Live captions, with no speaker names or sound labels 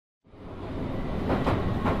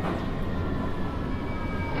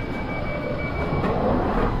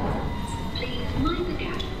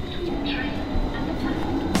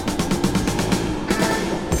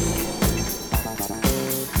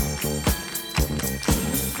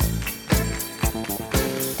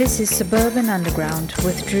This is Suburban Underground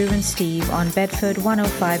with Drew and Steve on Bedford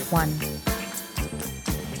 1051.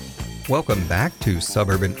 Welcome back to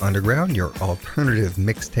Suburban Underground, your alternative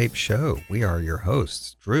mixtape show. We are your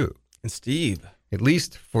hosts, Drew and Steve. At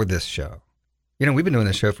least for this show. You know, we've been doing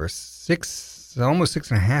this show for almost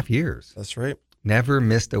 6.5 years. That's right. Never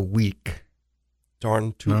missed a week.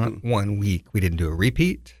 Darn tootin'. Not 1 week. We didn't do a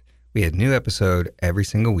repeat. We had a new episode every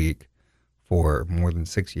single week for more than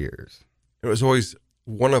 6 years. It was always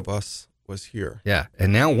one of us was here. Yeah,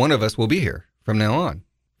 and now one of us will be here from now on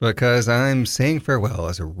because I'm saying farewell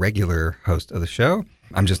as a regular host of the show.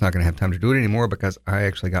 I'm just not going to have time to do it anymore because I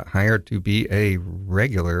actually got hired to be a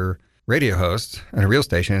regular radio host at a real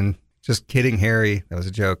station. Just kidding, Harry. That was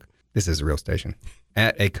a joke. This is a real station.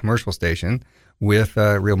 At a commercial station with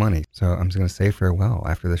real money. So I'm just going to say farewell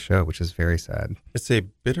after the show, which is very sad. It's a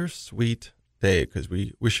bittersweet day because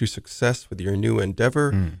we wish you success with your new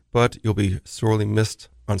endeavor, but you'll be sorely missed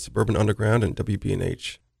on Suburban Underground and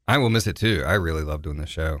WBNH. I will miss it too. I really love doing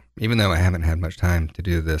this show, even though I haven't had much time to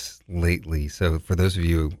do this lately. So for those of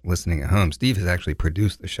you listening at home, Steve has actually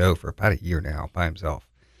produced the show for about a year now by himself.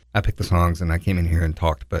 I picked the songs and I came in here and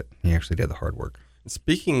talked, but he actually did the hard work.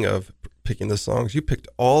 Speaking of picking the songs, you picked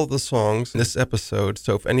all the songs in this episode.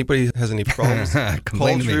 So if anybody has any problems,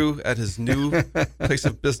 call Drew at his new place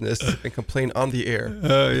of business and complain on the air.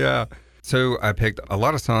 Yeah. So I picked a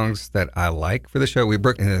lot of songs that I like for the show. We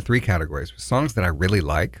broke into 3 categories. Songs that I really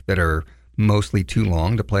like that are mostly too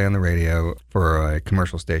long to play on the radio for a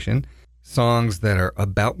commercial station. Songs that are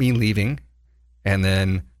about me leaving. And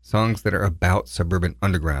then songs that are about Suburban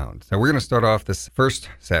Underground. So we're going to start off this first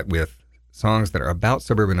set with songs that are about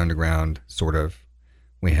Suburban Underground, sort of.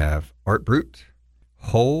 We have Art Brut,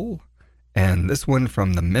 Hole, and this one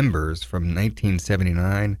from The Members from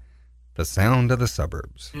 1979, The Sound of the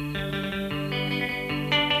Suburbs. Same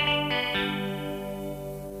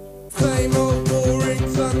old boring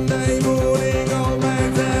Sunday morning, old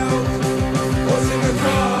man's out, washing the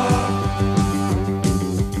car.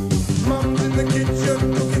 Mum's in the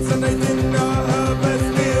kitchen, cooking Sunday dinner, her best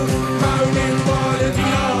meal, moaning while it's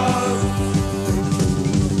cars.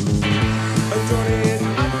 And Johnny is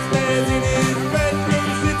upstairs in his bedroom,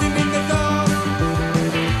 sitting in the dark,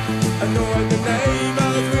 annoying the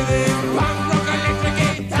neighbours with his punk rock electric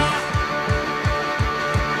guitar.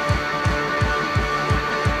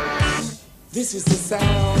 This is the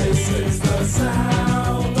sound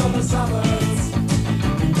of the suburbs.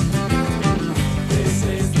 This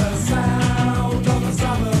is the sound of the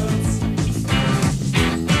suburbs.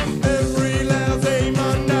 Every lousy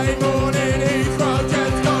Monday morning, Heathrow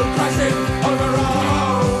jets go crashing over our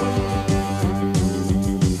home.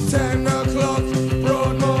 10 o'clock,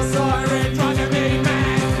 Broadmoor siren, driving me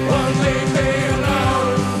mad, won't leave me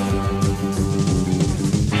alone.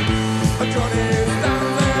 Johnny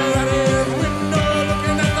stands there at his window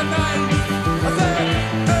looking at the night.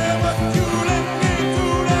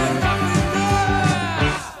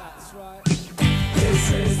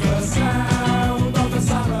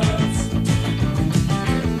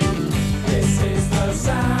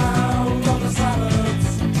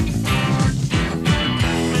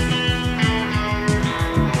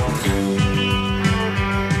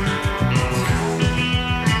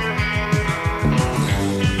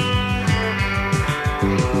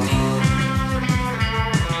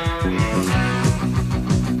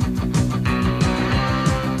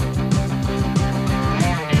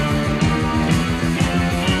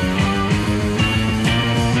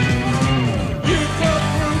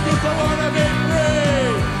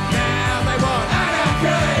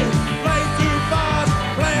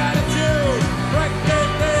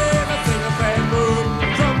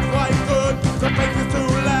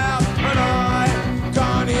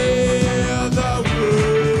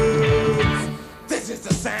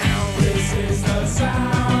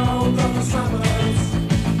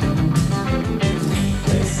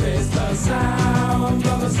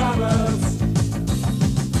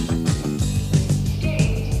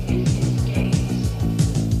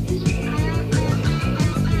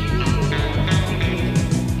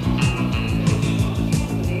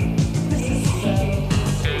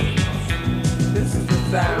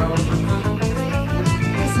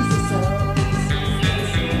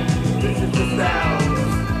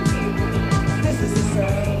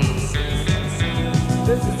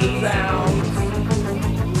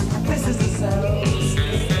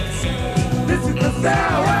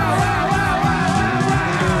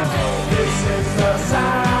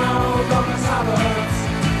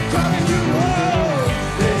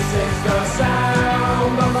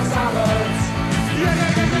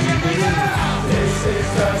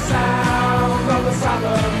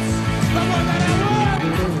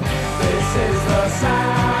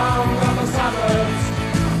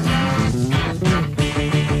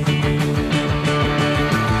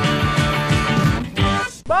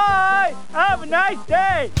 nice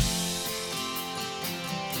day.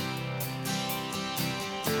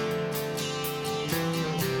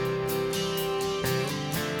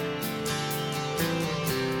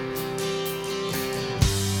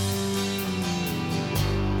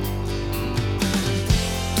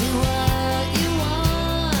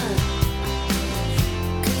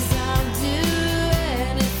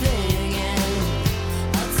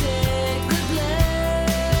 Take the blame.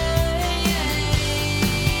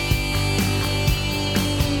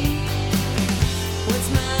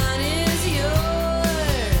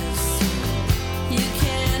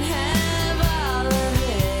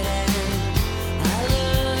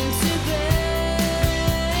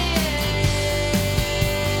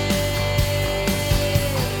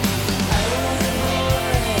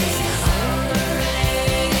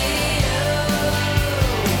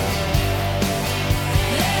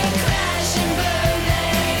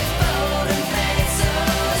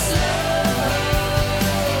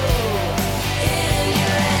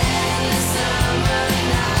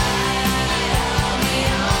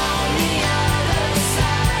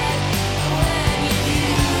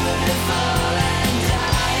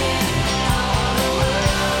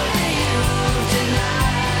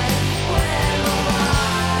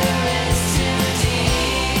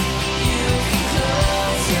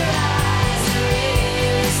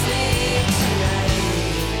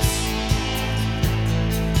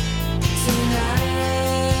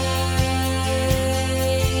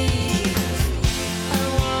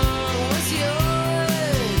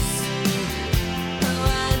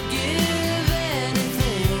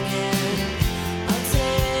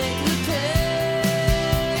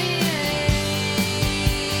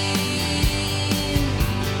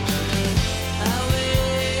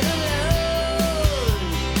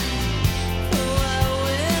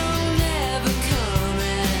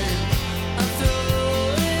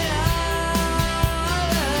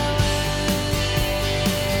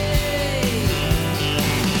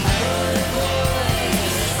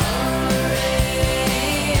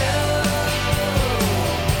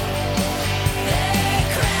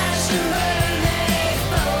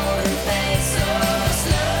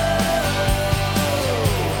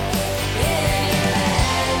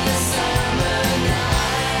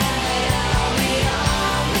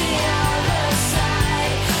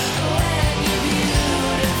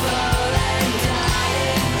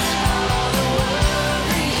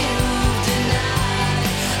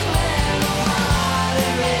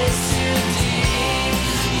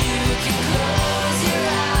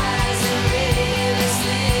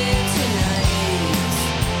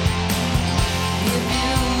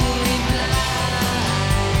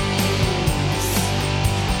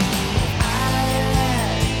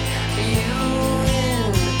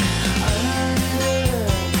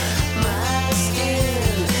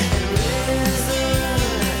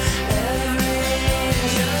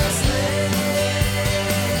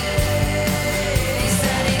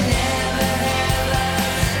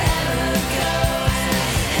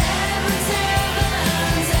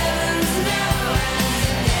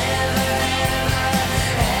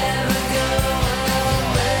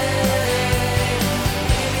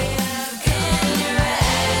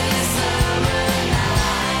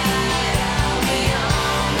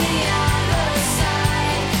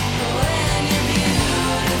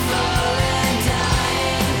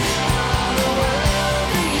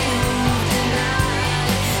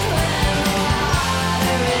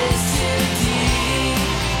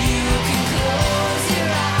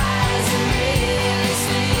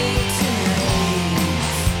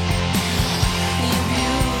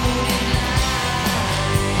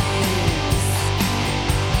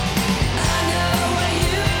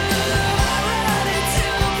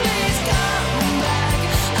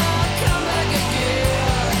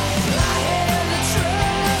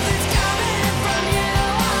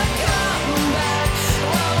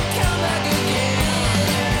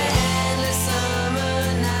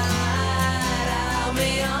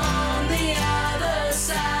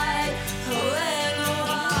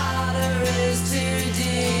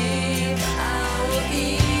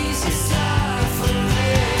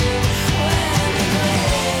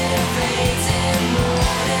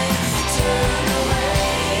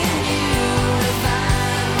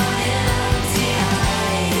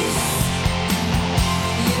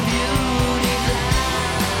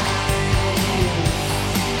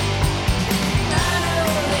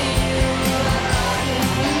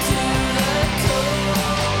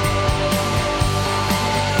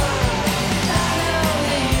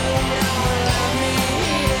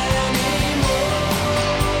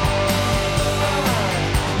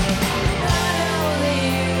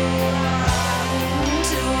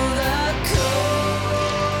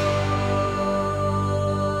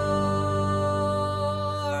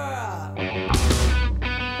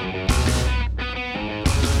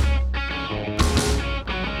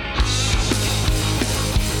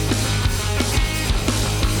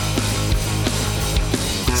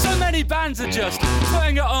 bands are just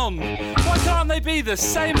putting it on? Why can't they be the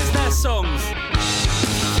same as their songs?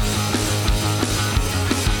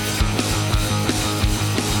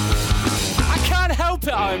 I can't help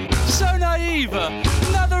it, I'm so naive.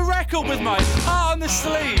 Another record with my heart on the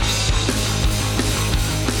sleeve.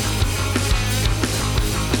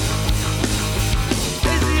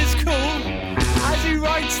 Is he as cool as he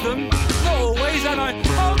writes them? Not always, and I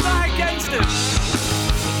hold that against him.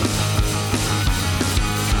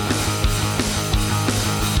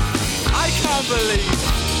 I can't believe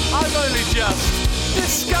I've only just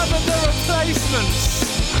discovered the Replacements.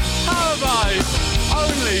 How have I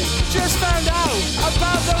only just found out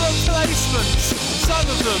about the Replacements? Some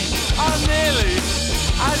of them are nearly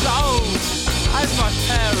as old as my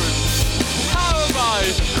parents. How have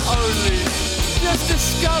I only just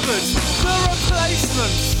discovered the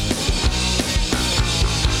Replacements?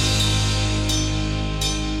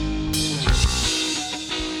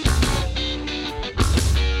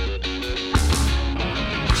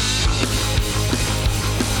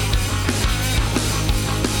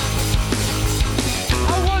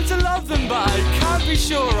 But I can't be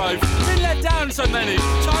sure, I've been let down so many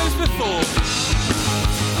times before.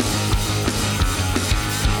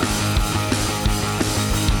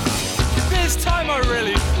 This time I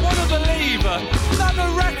really want to believe another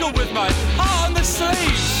record with my heart on the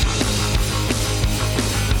sleeve.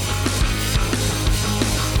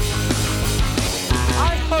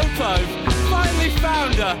 I hope I've finally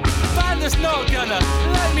found a band that's not gonna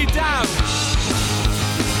let me down.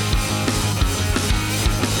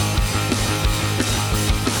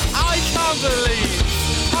 I can't believe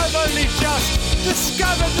I've only just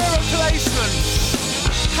discovered the Replacements.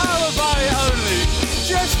 How have I only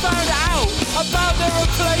just found out about the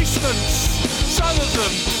Replacements? Some of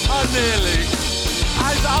them are nearly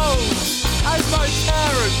as old as my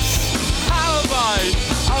parents. How have I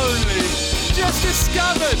only just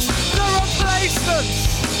discovered the Replacements?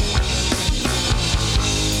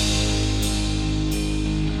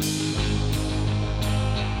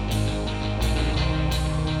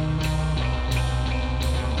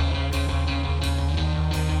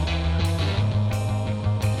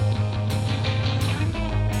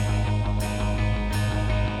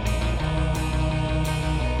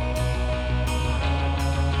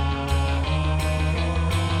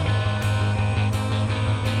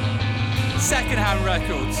 Second-hand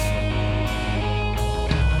records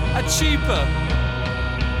are cheaper.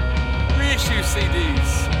 Reissue CDs,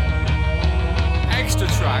 extra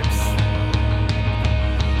tracks.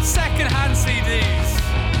 Second-hand CDs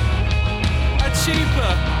are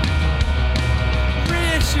cheaper.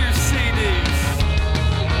 Reissue CDs,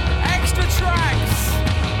 extra tracks.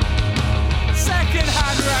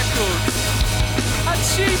 Second-hand records are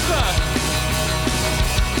cheaper.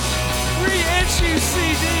 Reissue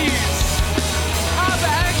CDs have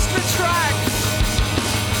extra tracks.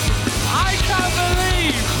 I can't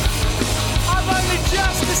believe I've only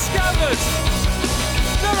just discovered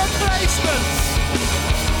the Replacements.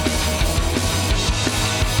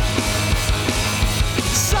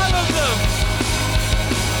 Some of them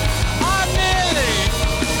are nearly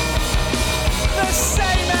the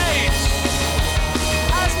same age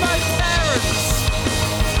as my parents.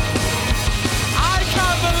 I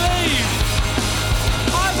can't believe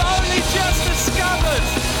I've only just discovered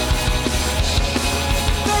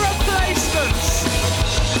the Replacements.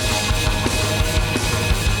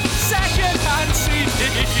 Second-hand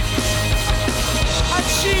CDs are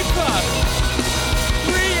cheaper.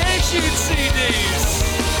 Reissued CDs,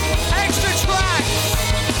 extra tracks.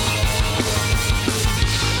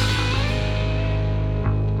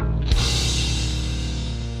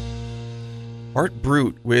 Art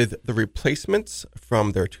Brut with The Replacements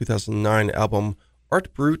from their 2009 album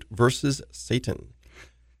Art Brut vs. Satan.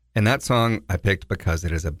 And that song I picked because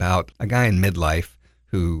it is about a guy in midlife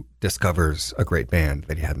who discovers a great band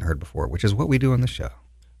that he hadn't heard before, which is what we do on the show.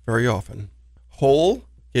 Very often. Hole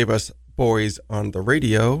gave us Boys on the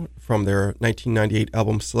Radio from their 1998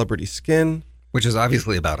 album Celebrity Skin. Which is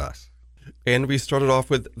obviously about us. And we started off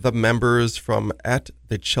with The Members from At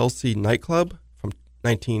the Chelsea Nightclub from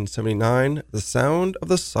 1979, The Sound of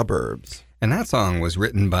the Suburbs. And that song was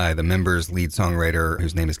written by The Members' lead songwriter,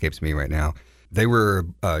 whose name escapes me right now. They were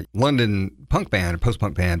a London punk band, a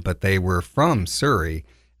post-punk band, but they were from Surrey.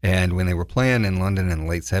 And when they were playing in London in the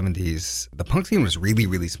late 70s, the punk scene was really,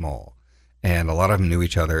 really small. And a lot of them knew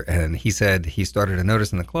each other. And he said he started to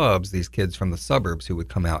notice in the clubs these kids from the suburbs who would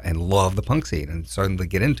come out and love the punk scene and started to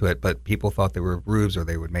get into it. But people thought they were rubes, or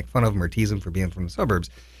they would make fun of them or tease them for being from the suburbs.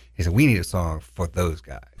 He said, we need a song for those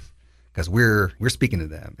guys because we're speaking to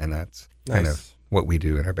them. And that's kind of what we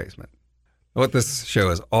do in our basement. what this show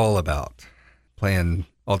is all about. Playing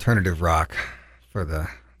alternative rock for the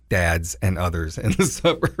dads and others in the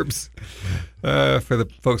suburbs. For the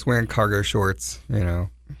folks wearing cargo shorts,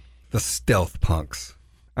 the stealth punks.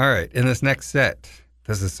 All right, in this next set,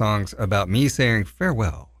 this is songs about me saying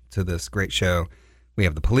farewell to this great show. We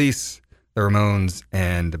have the Police, the Ramones,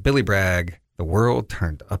 and Billy Bragg, The World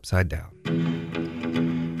Turned Upside Down.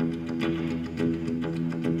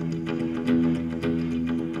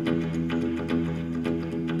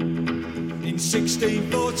 In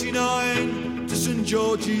 1649, to St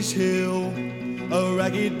George's Hill, a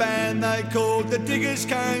ragged band they called the Diggers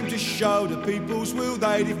came to show the people's will.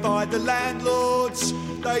 They defied the landlords,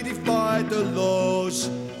 they defied the laws.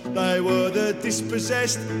 They were the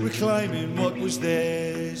dispossessed, reclaiming what was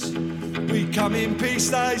theirs. We come in peace,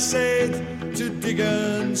 they said, to dig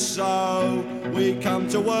and sow. We come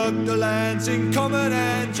to work the lands in common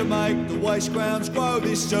and to make the waste grounds grow.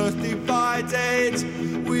 This earth divided,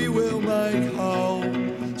 we will make whole.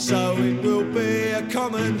 So it will be a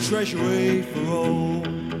common treasury for all.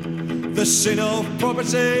 The sin of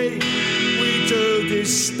property we do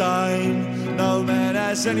disdain. No man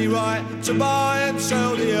has any right to buy and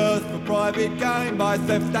sell the earth for private gain. By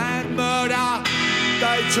theft and murder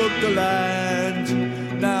they took the land.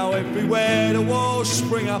 Now everywhere the walls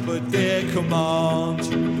spring up at their command.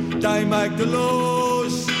 They make the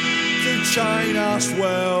laws to chain us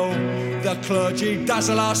well. The clergy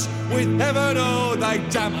dazzle us with heaven, or they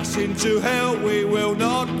damn us into hell. We will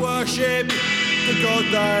not worship the God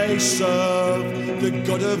they serve, the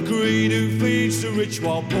God of greed who feeds the rich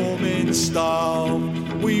while poor men starve.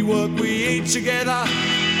 We work, we eat together,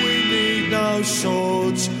 we need no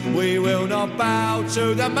swords. We will not bow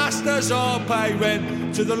to the masters or pay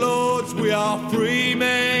rent to the lords. We are free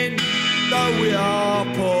men, though we are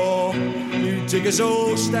poor. You diggers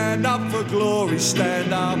all stand up for glory,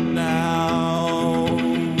 stand up now.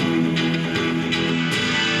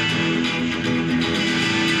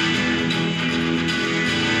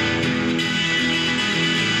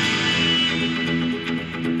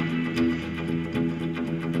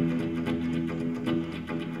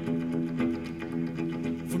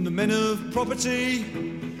 Men of property,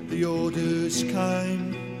 the orders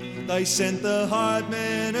came. They sent the hired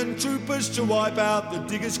men and troopers to wipe out the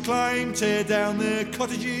diggers' claim, tear down their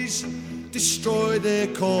cottages, destroy their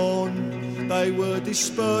corn. They were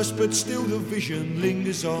dispersed, but still the vision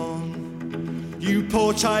lingers on. You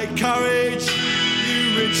poor take courage,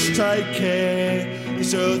 you rich take care.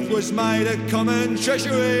 This earth was made a common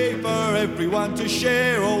treasury for everyone to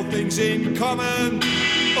share. All things in common,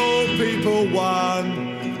 all people one.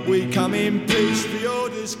 We come in peace, the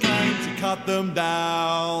orders came to cut them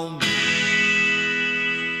down.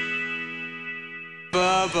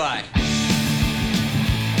 Bye-bye.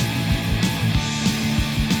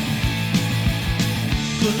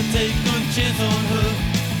 Gonna take a chance on her.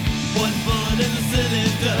 One bullet in the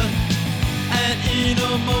cylinder, and in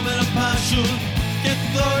a moment of passion, get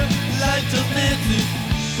glory, light of Nancy.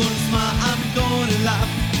 Gonna smile, I'm gonna laugh.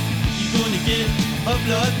 You're gonna get a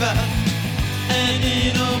bloodbath. And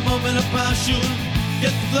in a moment of passion,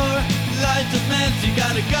 get the glory, light of man. You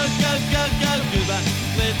gotta go, go, go, go, goodbye.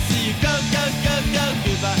 Let's see you go, go, go, go,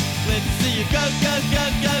 goodbye. Let's see you go, go, go,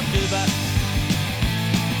 go, goodbye.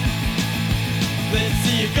 Let's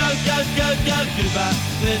see you go, go, go, go, goodbye.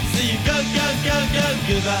 Let's see you go, go, go, go,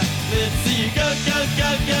 goodbye. Let's see you go, go,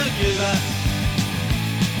 go, go, goodbye.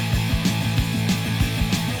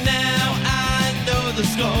 Now I know the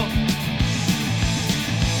score.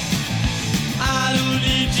 I don't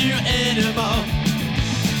need you anymore.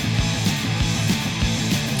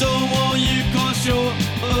 Don't want you cause you're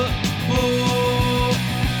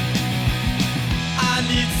I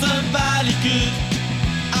need somebody good.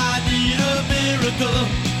 I need a miracle.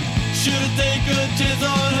 Should've taken a chance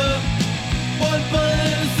on her. One bullet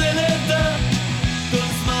in a cylinder.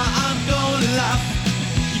 Gonna smile, I'm gonna laugh.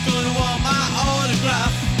 You're gonna want my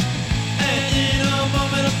autograph. And in a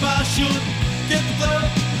moment of passion, get the glow.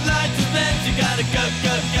 Light to man, you gotta go,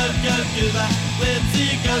 go, go, go, goodbye. Let's see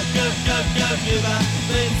you go, go, go, go, goodbye.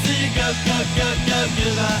 Let's see you go, go, go, go,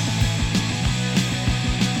 goodbye.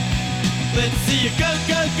 Let's see you go, go, go, go, goodbye. Let's see you go,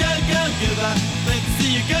 go, go, go, goodbye. Let's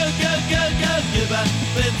see you go, go,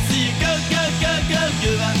 go, go,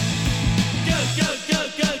 goodbye. Go, go, go, go,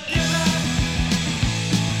 goodbye.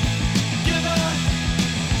 Goodbye.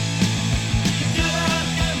 Goodbye, go, go, goodbye.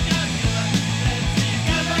 Let's see you go, go, go, go, goodbye. Let's see you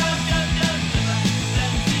go, go, go, go, goodbye.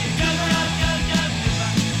 Let's see you go, go, go, go,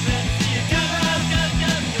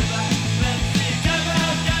 goodbye. Let's see you go, go, go, go, goodbye. Let's see you go, go,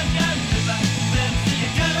 go,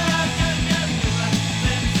 go, goodbye.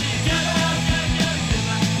 Let's see you go, go, go, go,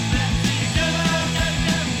 goodbye. Let's see you go, go, go,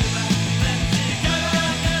 go, goodbye. Let's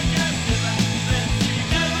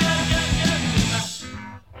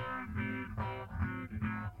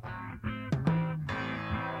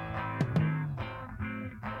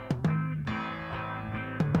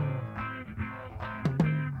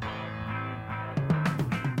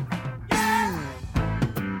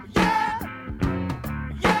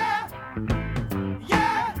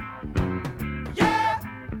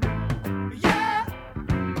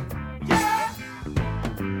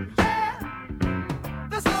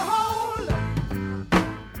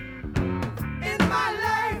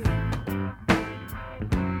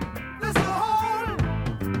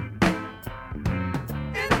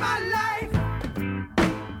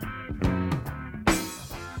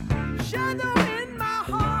shadow in my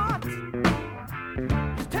heart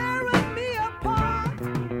is tearing me apart.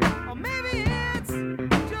 Or maybe it's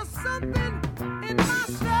just something in my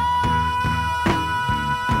stars.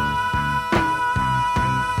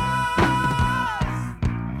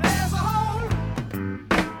 There's a hole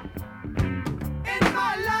in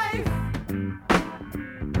my life.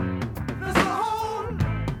 There's a hole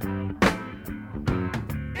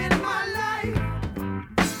in my life.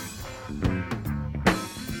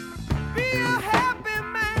 Be a happy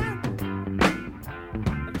man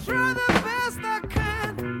and try the best I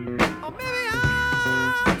can. Or maybe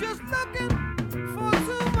I'm just looking for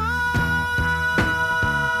too much.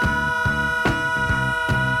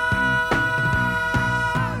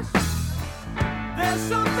 There's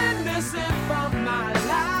something missing from my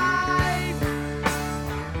life.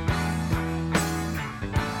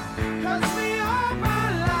 'Cause we all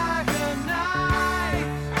burn like a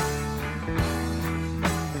knife.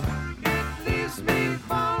 It leaves me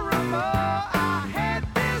vulnerable. I had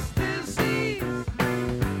this disease.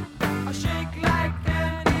 I shake like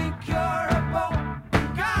an incurable.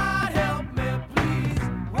 God help me, please.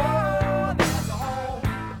 Whoa, there's a hole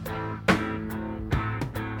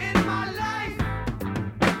in my life.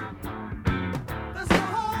 There's a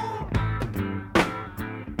hole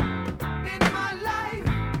in my life.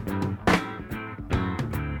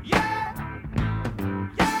 Yeah,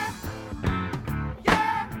 yeah,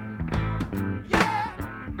 yeah, yeah,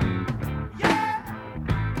 yeah,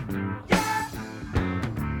 yeah,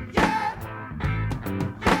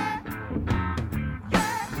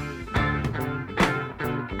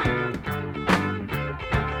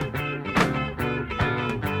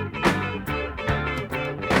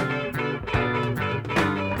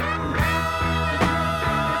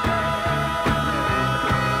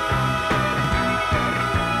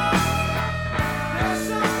 There's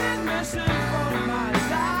something missing from my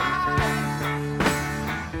life.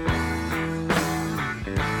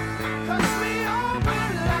 'Cause we all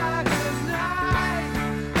burn like a knife.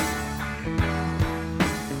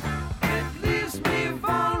 It leaves me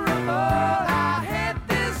vulnerable. I had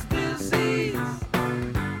this disease.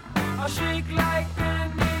 I shake like an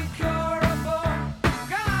incurable.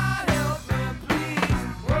 God help me, please.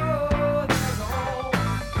 Whoa, there's a hole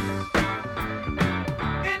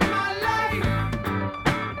in my life.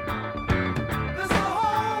 There's a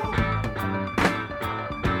hole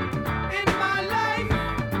in my life.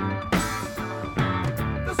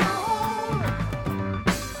 There's a hole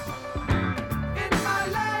in my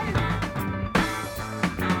life.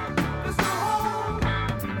 There's a hole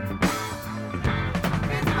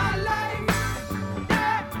in my life.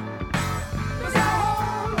 Yeah. There's a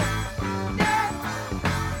hole, yeah,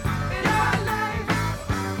 in my life.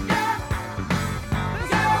 Yeah.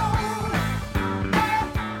 There's a hole, yeah,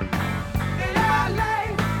 in my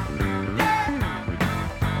life. Yeah.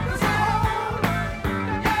 There's a hole,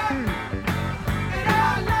 yeah, in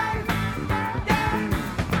my life. Yeah.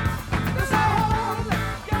 There's a hole,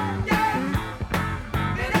 yeah, yeah,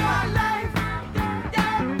 in my life.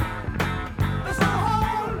 Yeah. There's a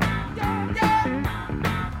hole, yeah, yeah,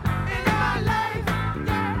 in my life.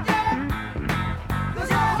 Yeah.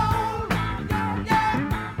 There's a hole, yeah, yeah,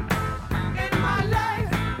 in my life.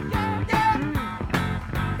 Yeah.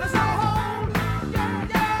 There's a hole, yeah,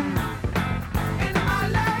 yeah, in my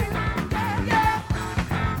life. Yeah.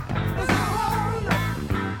 There's a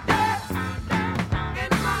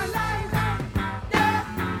hole,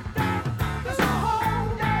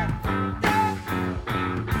 yeah,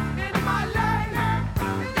 in my life.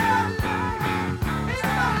 Yeah.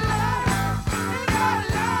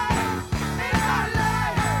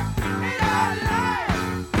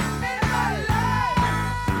 There's a hole,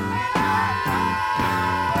 yeah,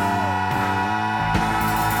 in my life.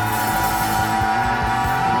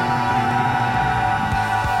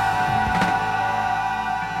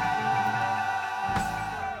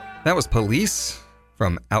 That was Police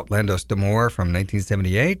from Outlandos d'Amour from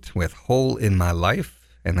 1978 with Hole in My Life,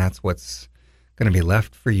 and that's what's going to be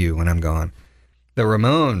left for you when I'm gone. The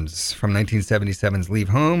Ramones from 1977's Leave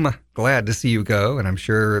Home, Glad to See You Go, and I'm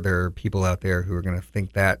sure there are people out there who are going to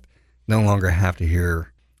think that no longer have to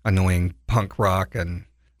hear annoying punk rock and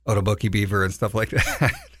Otoboki Beaver and stuff like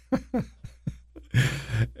that.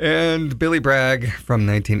 And Billy Bragg from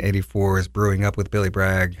 1984's Brewing Up with Billy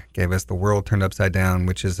Bragg gave us The World Turned Upside Down,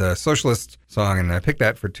 which is a socialist song, and I picked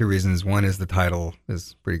that for two reasons. One is the title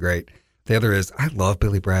is pretty great. The other is I love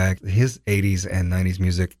Billy Bragg. His 80s and 90s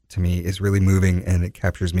music to me is really moving, and it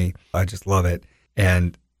captures me. I just love it.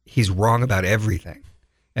 And he's wrong about everything.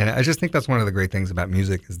 And I just think that's one of the great things about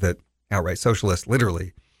music is that outright socialist,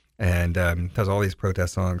 literally, and does all these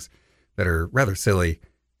protest songs that are rather silly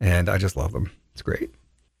And I just love them. It's great.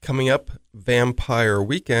 Coming up, Vampire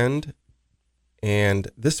Weekend, and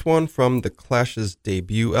this one from The Clash's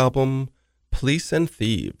debut album, Police and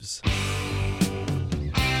Thieves.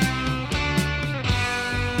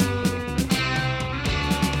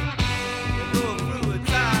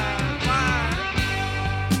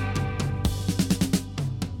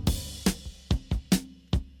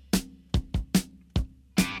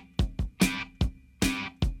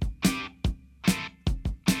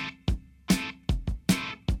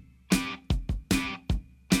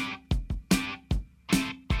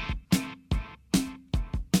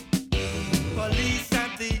 Police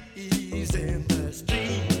and thieves.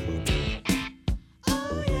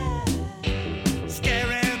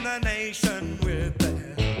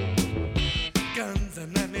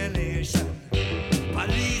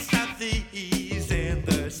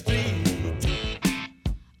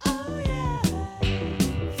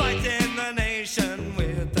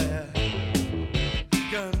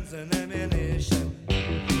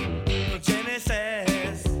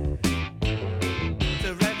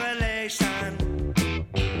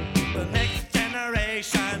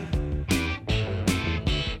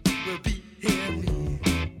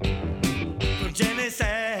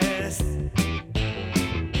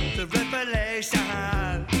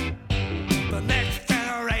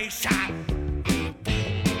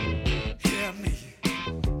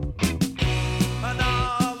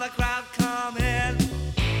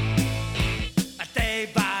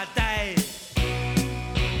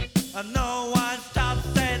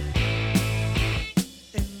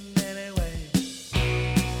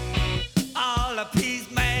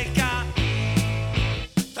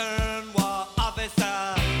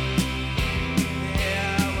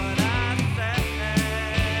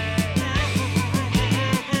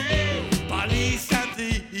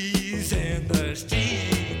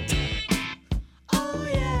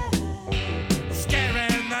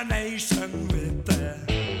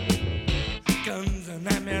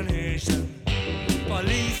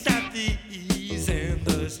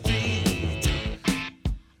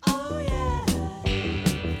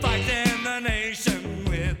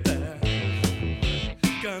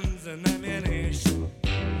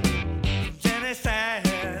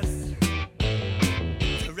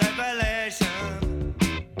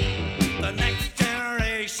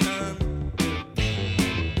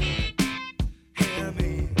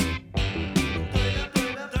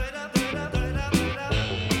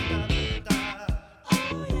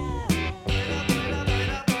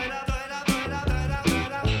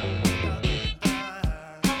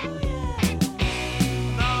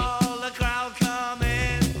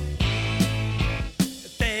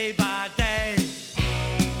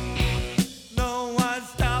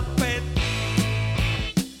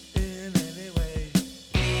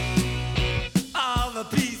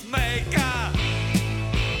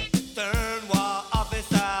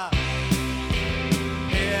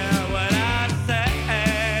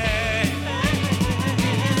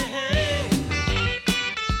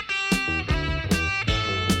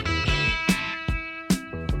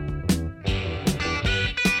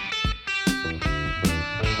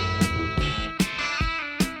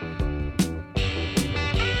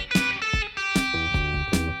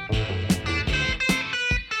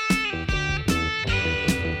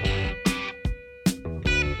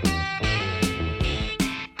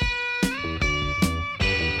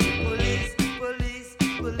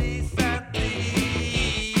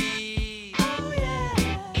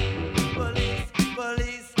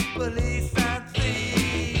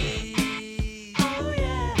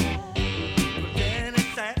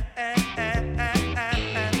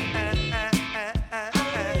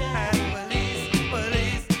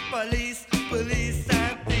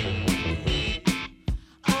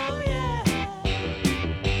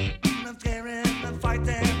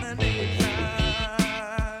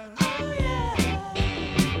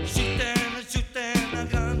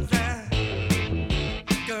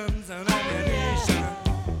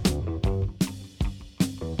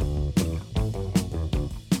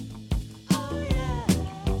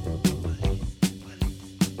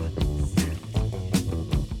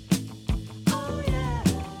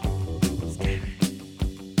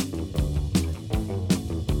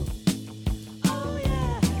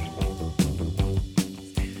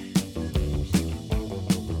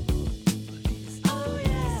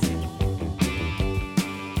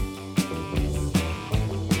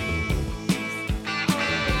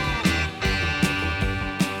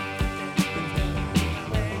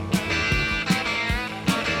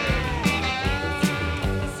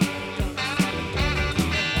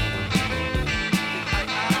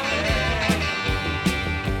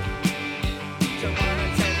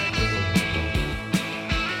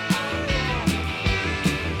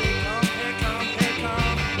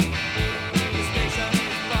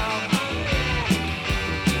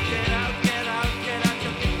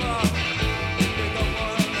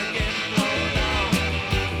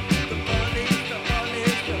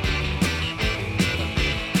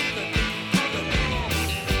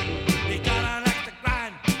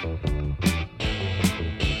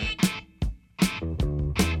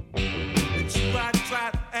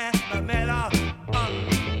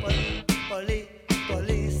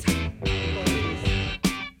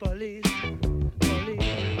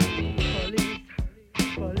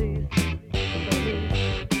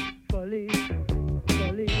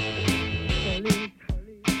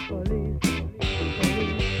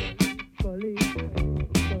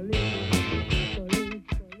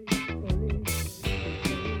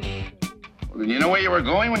 where you were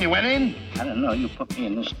going when you went in? I don't know. You put me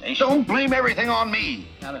in this station. Don't blame everything on me.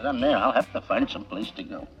 Now that I'm there, I'll have to find some place to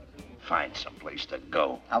go. Find some place to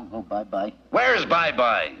go. I'll go bye-bye. Where's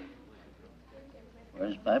Bye-Bye?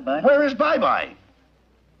 Where's bye-bye? Where is Bye-Bye?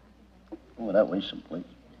 Over that way someplace.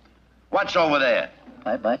 What's over there?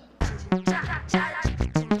 Bye-bye.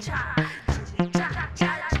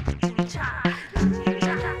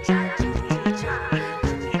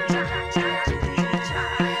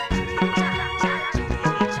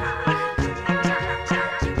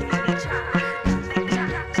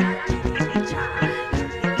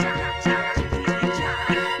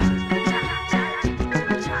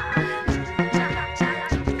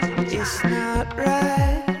 It's not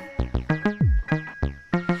right,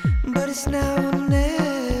 but it's now or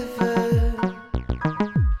never.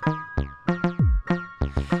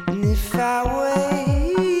 And if I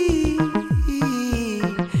wait,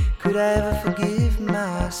 could I ever forgive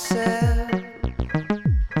myself?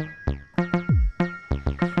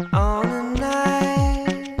 On a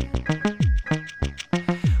night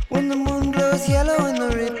when the moon glows yellow in the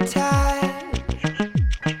riptide,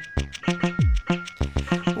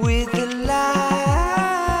 with the light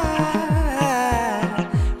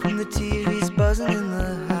from the TV's buzzing in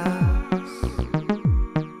the house.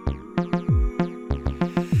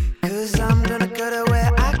 'Cause I'm gonna cut her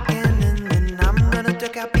where I can, and then I'm gonna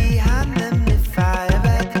duck out behind them. If I ever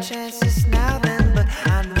had the chance, it's now then, but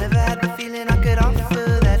I never had the feeling I could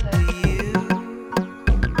offer that to you.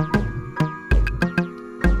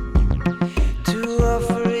 To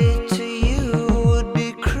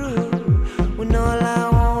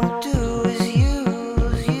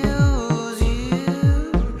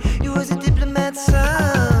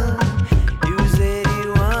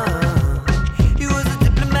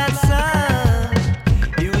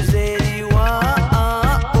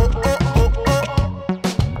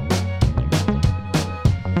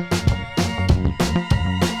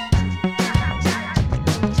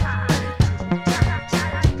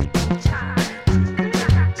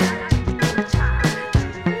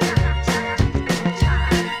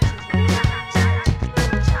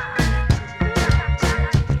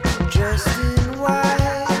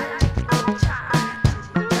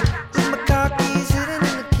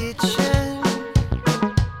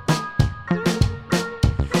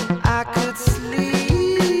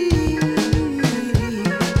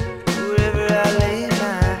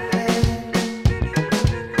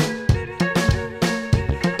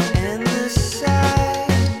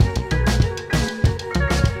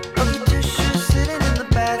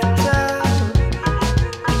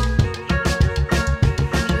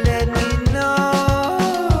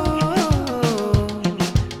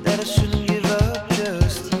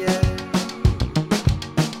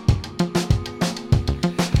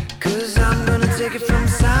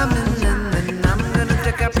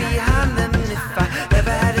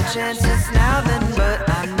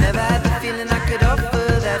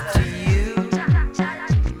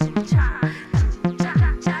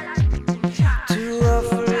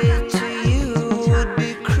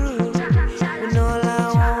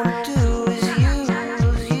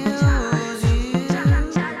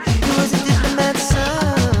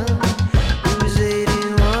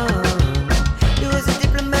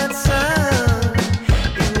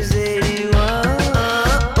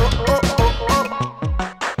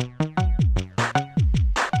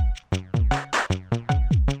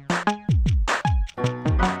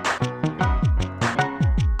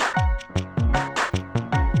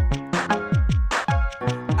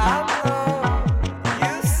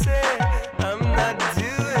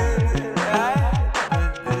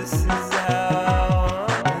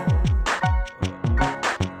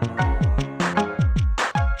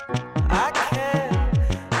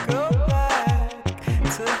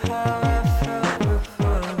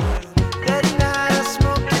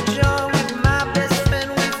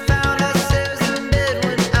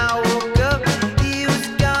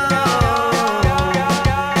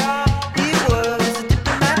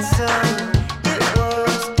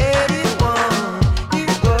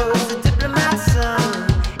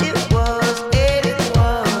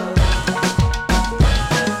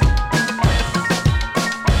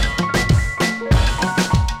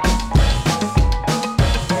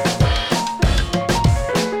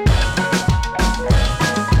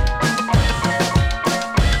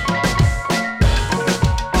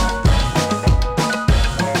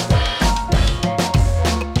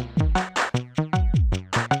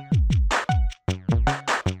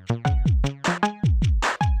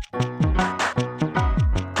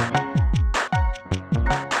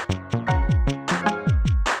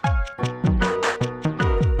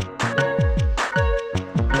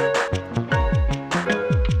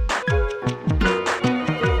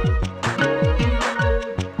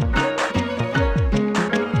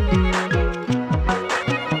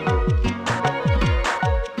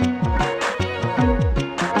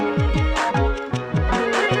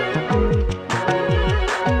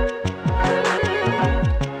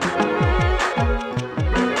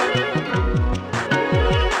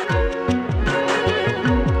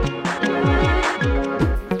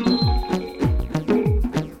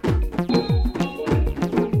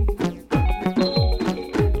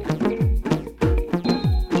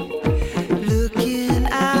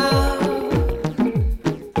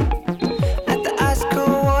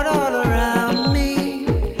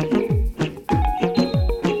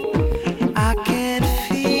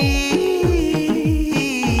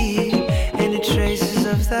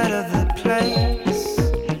out of the place.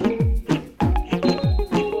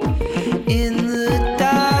 In the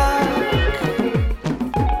dark,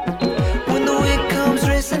 when the wind comes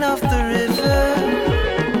racing off the river,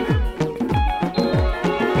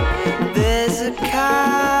 there's a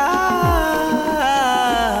car,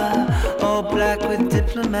 all black with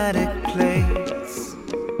diplomatic plates.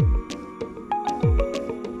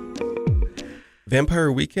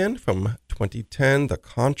 Vampire Weekend from 2010, the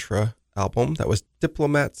Contra album. That was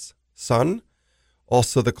Diplomat's Son.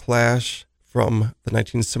 Also The Clash from the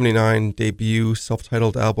 1979 debut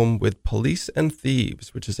self-titled album with Police and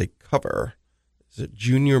Thieves, which is a cover. Is it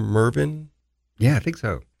Junior Mervin? Yeah, I think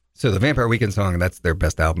so. So the Vampire Weekend song, that's their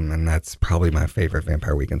best album, and that's probably my favorite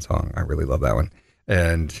Vampire Weekend song. I really love that one.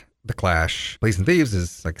 And The Clash, Police and Thieves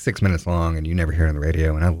is like 6 minutes long, and you never hear it on the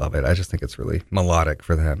radio, and I love it. I just think it's really melodic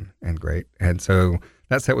for them and great. And so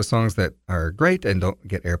that set with songs that are great and don't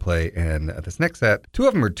get airplay. And this next set, 2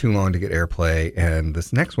 of them are too long to get airplay, and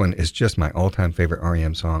this next one is just my all-time favorite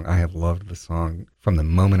REM song. I have loved the song from the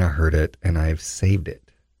moment I heard it, and I've saved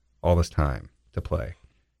it all this time to play.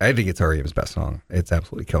 I think it's REM's best song. It's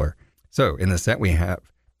absolutely killer. So in the set we have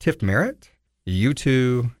Tiff Merritt,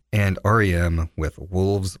 U2, and REM with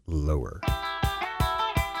Wolves Lower.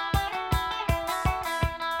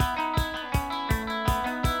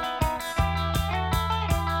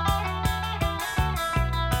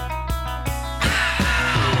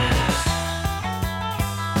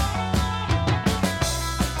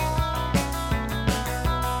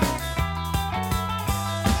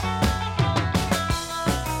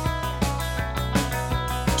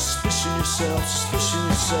 Suspicion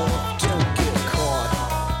yourself, don't get caught.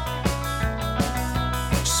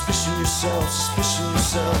 Suspicion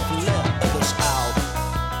yourself, let others out.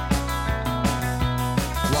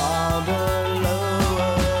 Wilder,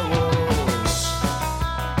 lower walls.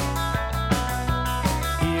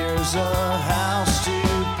 Here's a house to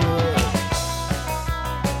put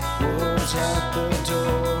wolves at the door.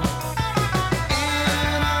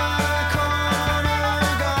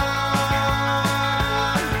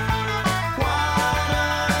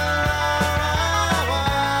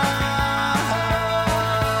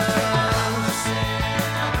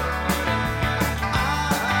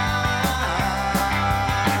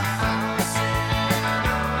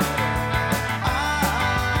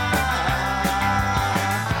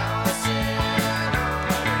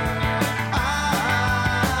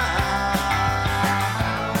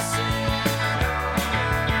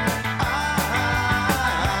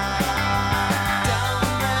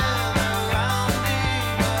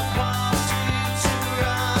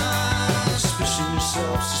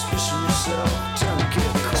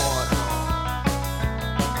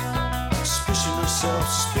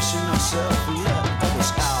 Suspicion yourself, let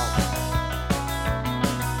others out.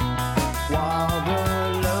 Wilder,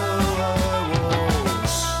 lower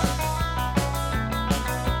walls.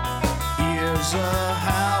 Here's a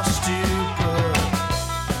house to put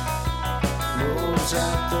wolves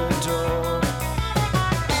at the door.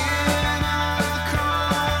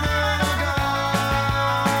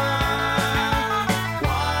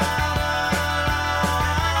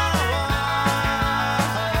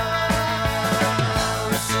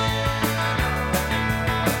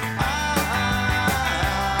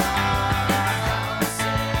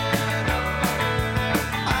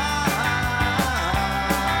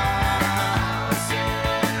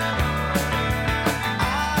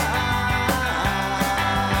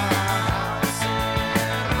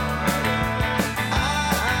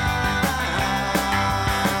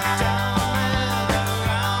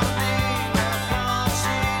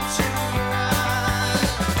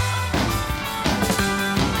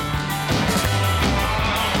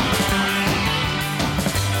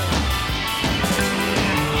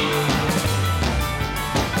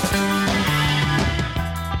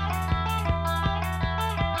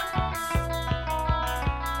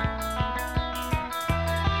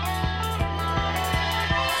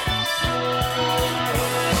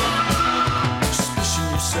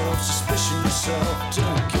 Suspicion yourself,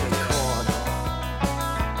 don't get caught.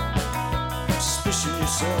 Suspicion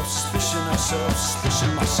yourself, suspicion myself,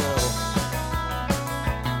 suspicion myself.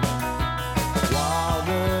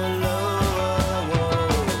 Wilder, lower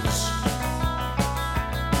walls.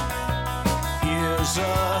 Here's a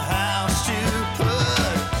house to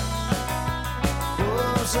put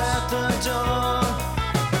wolves at the door.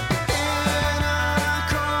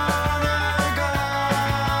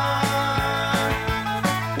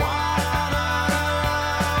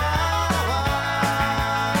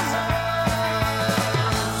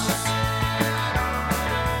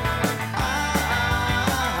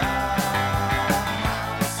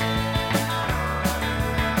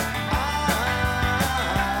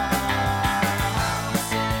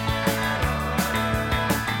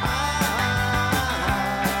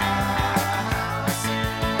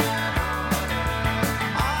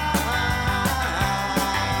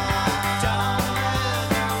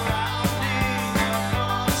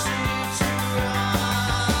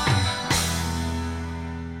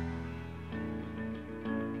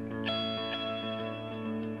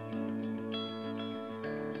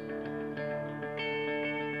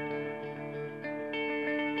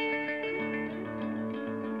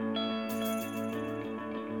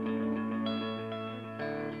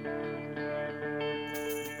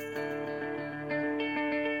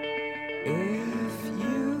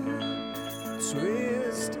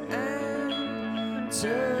 twist and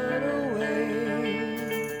turn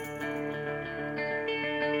away.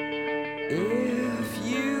 If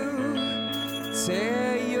you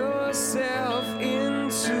tear yourself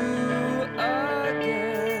into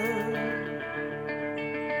again,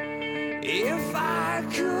 if I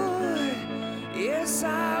could, yes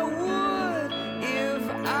I would. If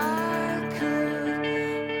I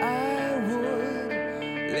could, I would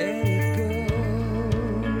let it go.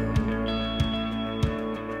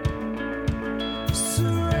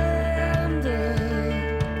 Surrender,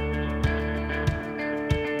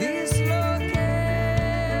 dislocate.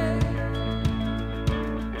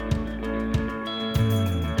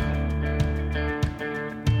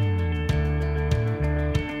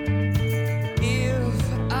 If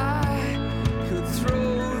I could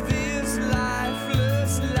throw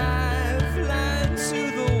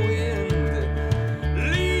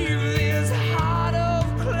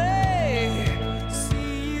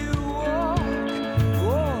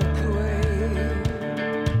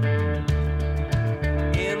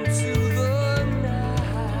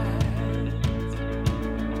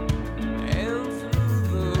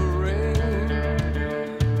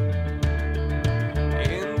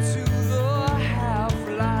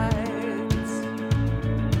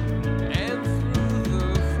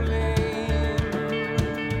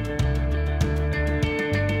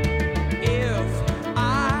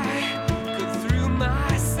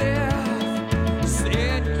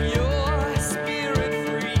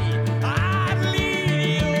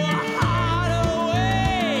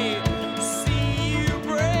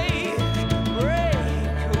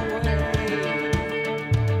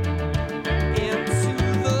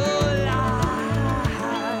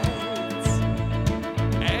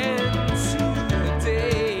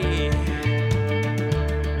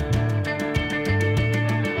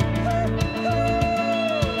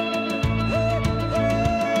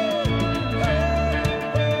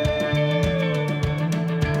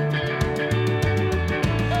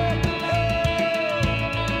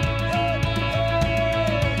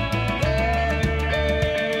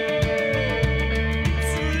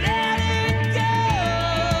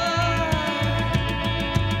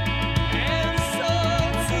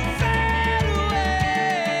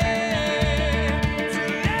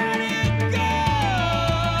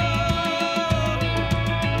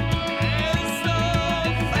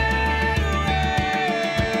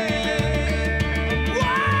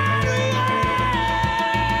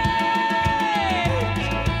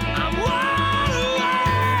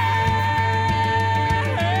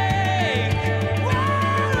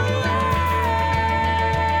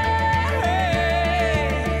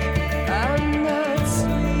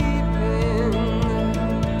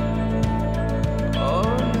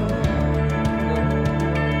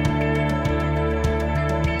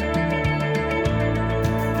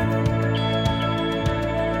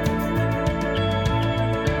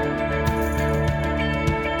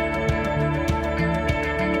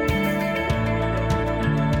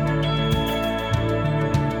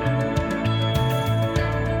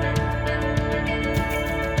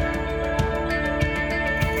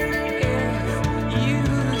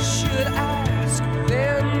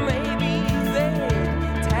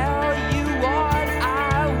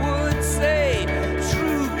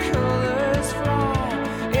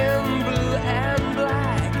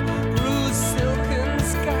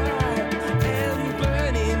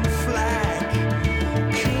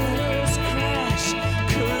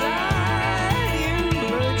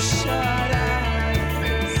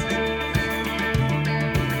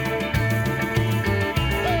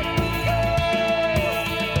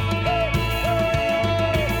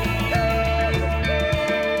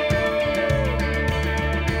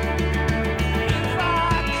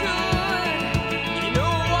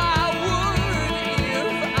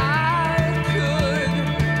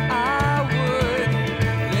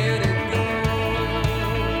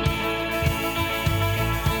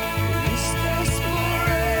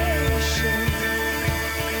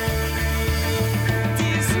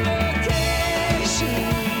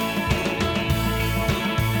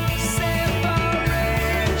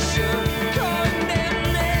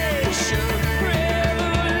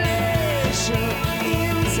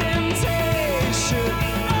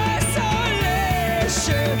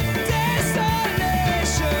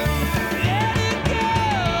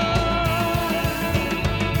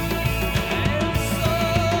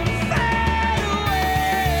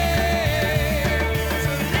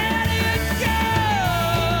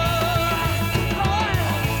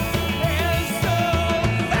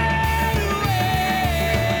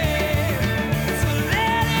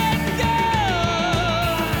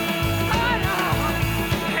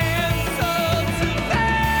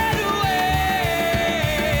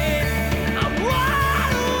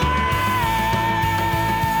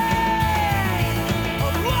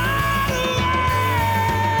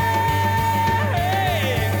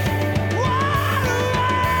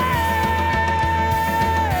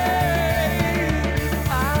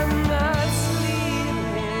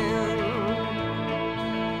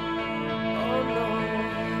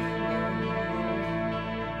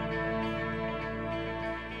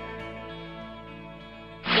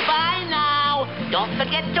Don't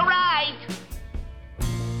forget to ride.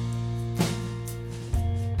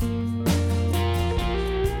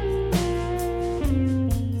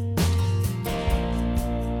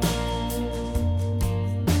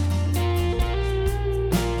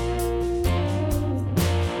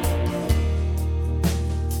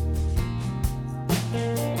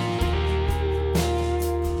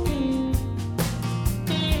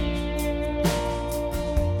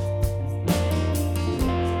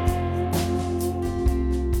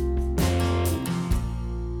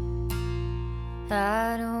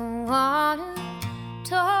 I don't wanna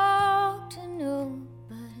talk to nobody.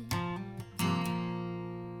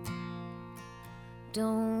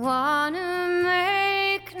 Don't wanna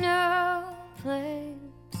make no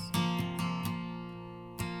plans.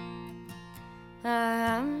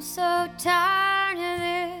 I'm so tired of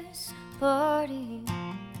this party.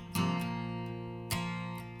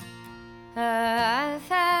 I've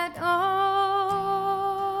had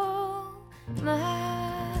all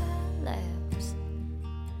my laps.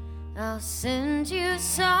 I'll send you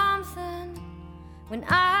something when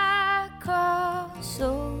I cross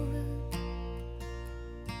over.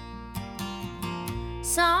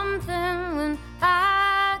 Something when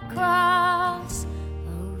I cross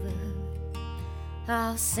over.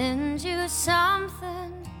 I'll send you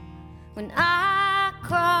something when I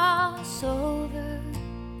cross over.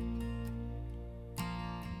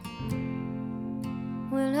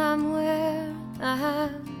 When I'm where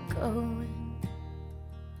I'm going.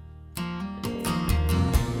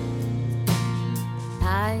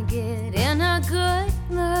 I get in a good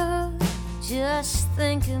mood just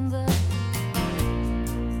thinking about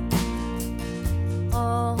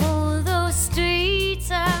all those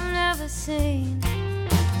streets I've never seen.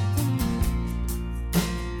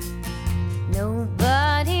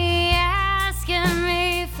 Nobody asking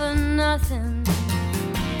me for nothing.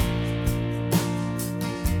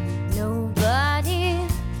 Nobody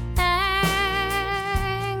angry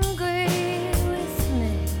with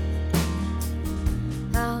me.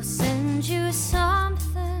 I'll send you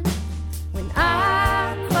something when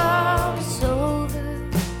I cross over.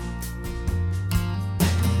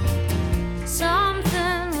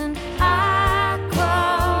 Something when I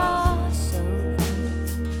cross over.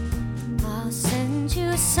 I'll send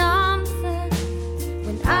you something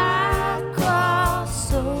when I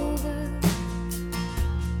cross over.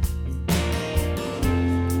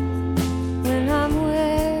 When I'm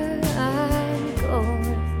where I'm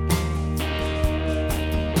going.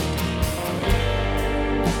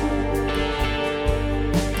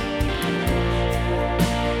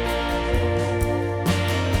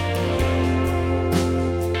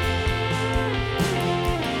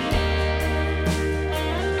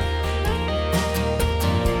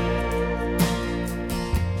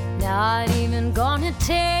 Not even gonna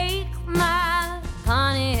take my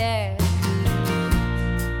Pontiac.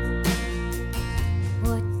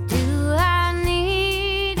 What do I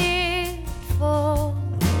need it for?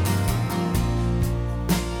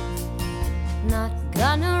 Not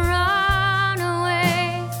gonna run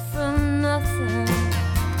away from nothing.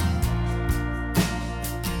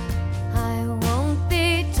 I won't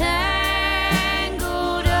be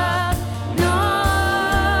tangled up no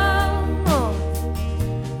more.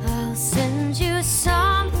 I'll send you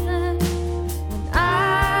something when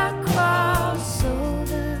I cross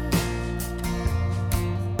over.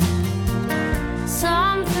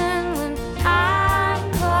 Something when I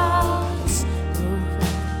cross over.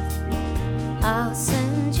 I'll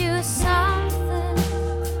send you something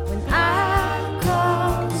when I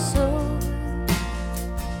cross over.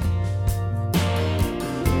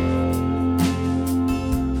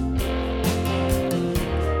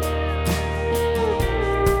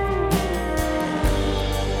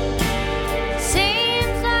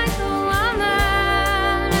 Seems like a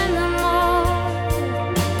woman in the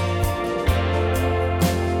morning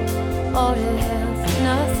ought to have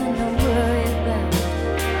nothing to worry about.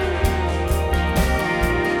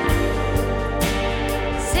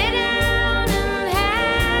 Sit down and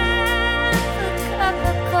have a cup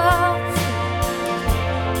of coffee.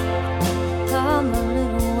 Come a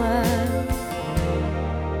little while.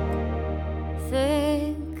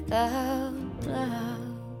 Think out loud.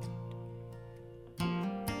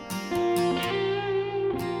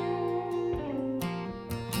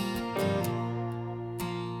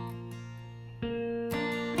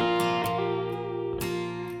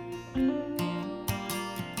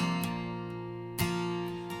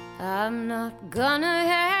 I'm not gonna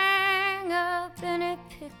hang up any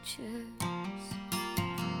pictures.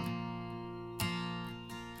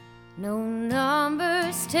 No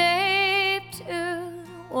numbers taped to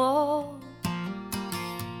the wall.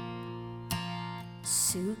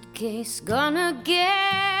 suitcase gonna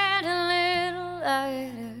get a little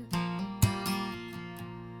lighter.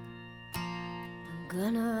 I'm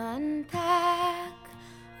gonna unpack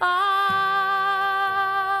all.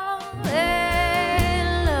 Hey,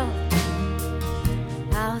 love,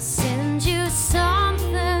 I'll send you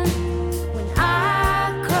something when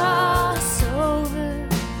I cross over.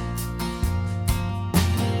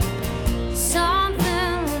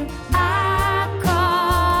 Something when I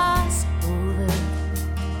cross over.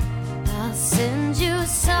 I'll send you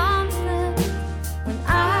something when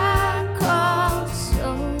I cross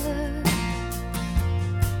over.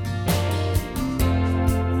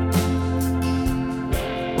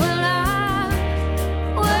 Will I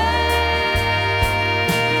wait?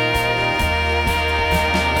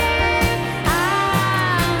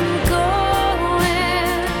 I'm going.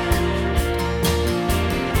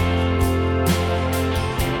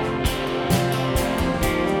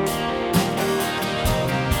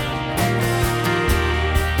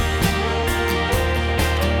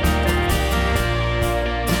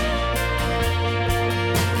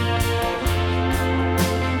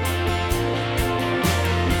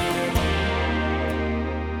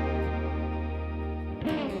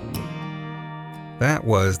 That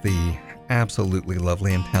was the absolutely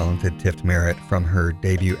lovely and talented Tift Merritt from her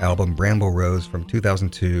debut album Bramble Rose from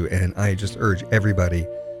 2002, and I just urge everybody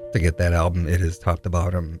to get that album. It is top to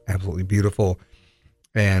bottom absolutely beautiful.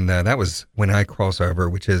 And that was When I Cross Over,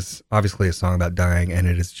 which is obviously a song about dying, and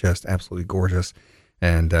it is just absolutely gorgeous,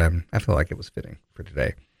 and I feel like it was fitting for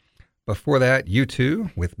today. Before that,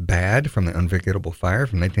 U2 with Bad from the Unforgettable Fire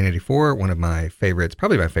from 1984, one of my favorites,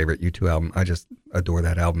 probably my favorite U2 album. I just adore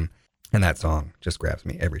that album. And that song just grabs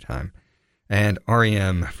me every time. And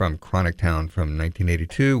REM from Chronic Town from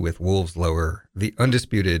 1982 with Wolves Lower, the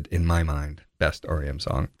undisputed, in my mind, best REM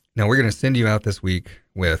song. Now we're going to send you out this week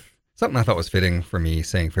with something I thought was fitting for me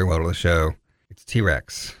saying farewell to the show. It's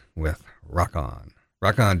T-Rex with Rock On.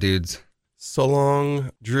 Rock on, dudes. So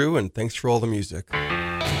long, Drew, and thanks for all the music.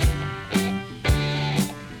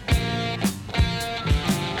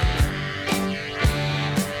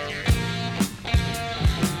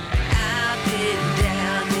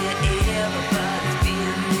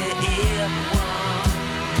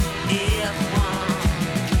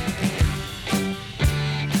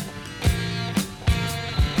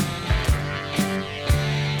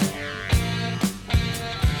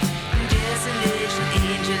 Desolation,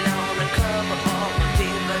 angel on the cover of my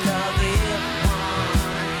paper, love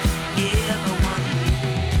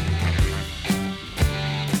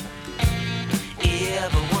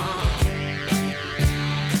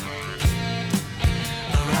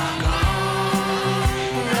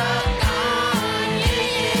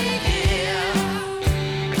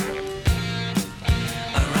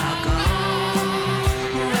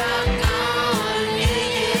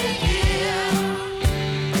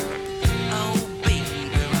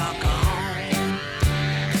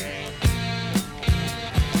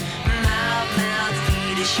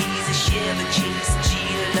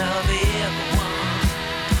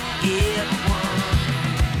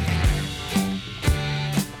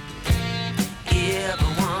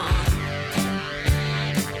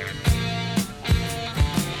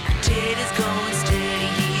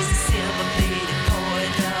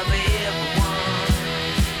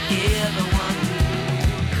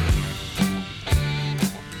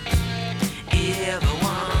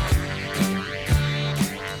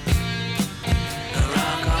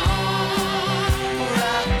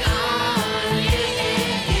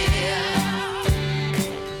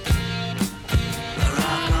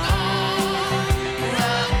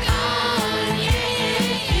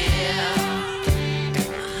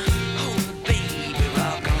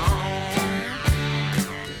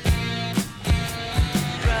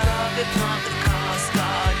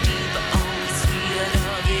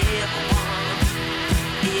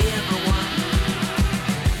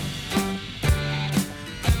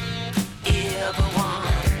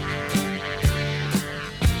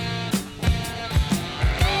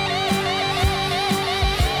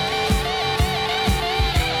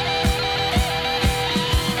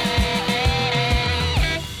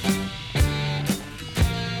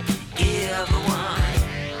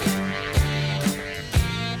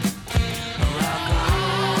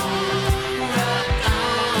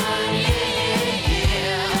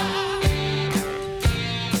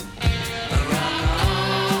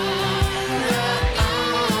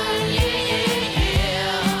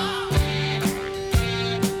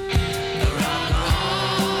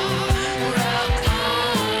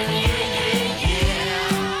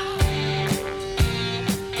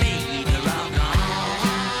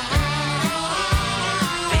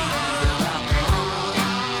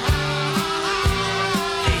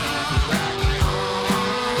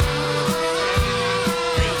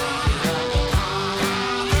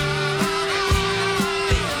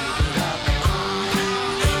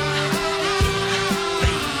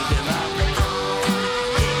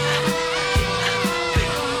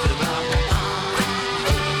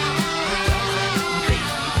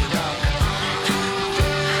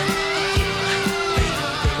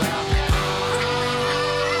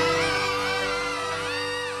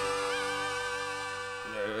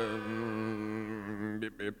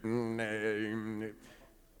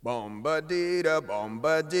dee da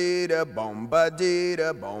bomba dee da bomba dee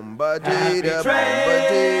da bomba dee da bomba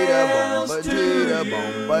dee da bomba dee da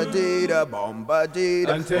bomba dee da bomba dee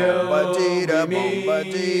da bomba dee da bomba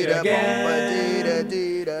dee da bomba dee da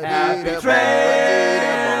dee da happy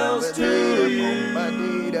trails to bomba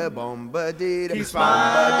dee da bomba dee da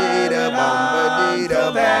bomba dee da bomba dee da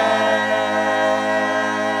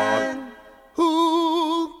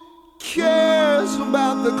Who cares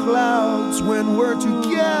about the clouds when we're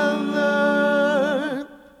together?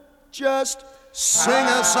 Just sing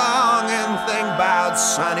a song and think about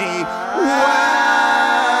sunny weather.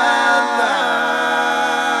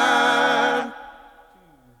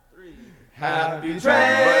 Happy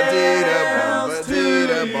trails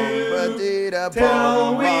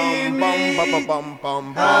till we meet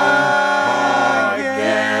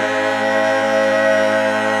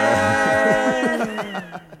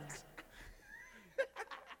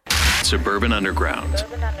Suburban Underground.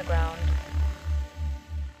 Urban Underground.